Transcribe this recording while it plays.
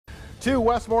to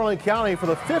Westmoreland County for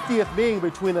the 50th meeting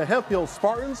between the Hempfield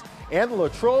Spartans and the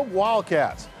Latrobe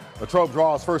Wildcats. Latrobe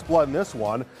draws first blood in this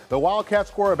one. The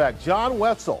Wildcats quarterback John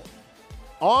Wetzel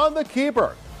on the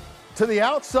keeper to the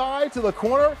outside to the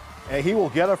corner, and he will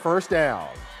get a first down.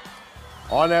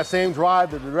 On that same drive,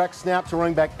 the direct snap to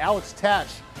running back Alex Tatch,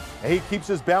 and he keeps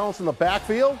his balance in the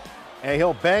backfield, and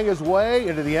he'll bang his way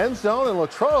into the end zone, and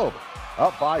Latrobe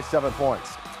up by 7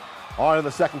 points. On to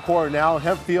the second quarter now.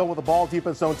 Hempfield with the ball deep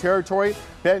in zone territory.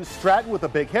 Ben Stratton with a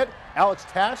big hit. Alex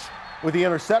Tatch with the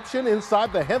interception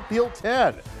inside the Hempfield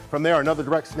 10. From there, another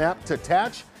direct snap to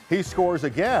Tatch. He scores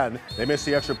again. They miss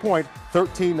the extra point,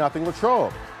 13-0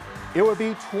 Latrobe. It would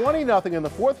be 20-0 in the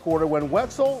fourth quarter when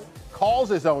Wetzel calls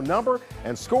his own number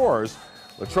and scores.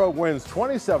 Latrobe wins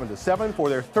 27-7 for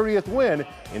their 30th win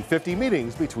in 50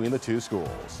 meetings between the two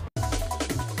schools.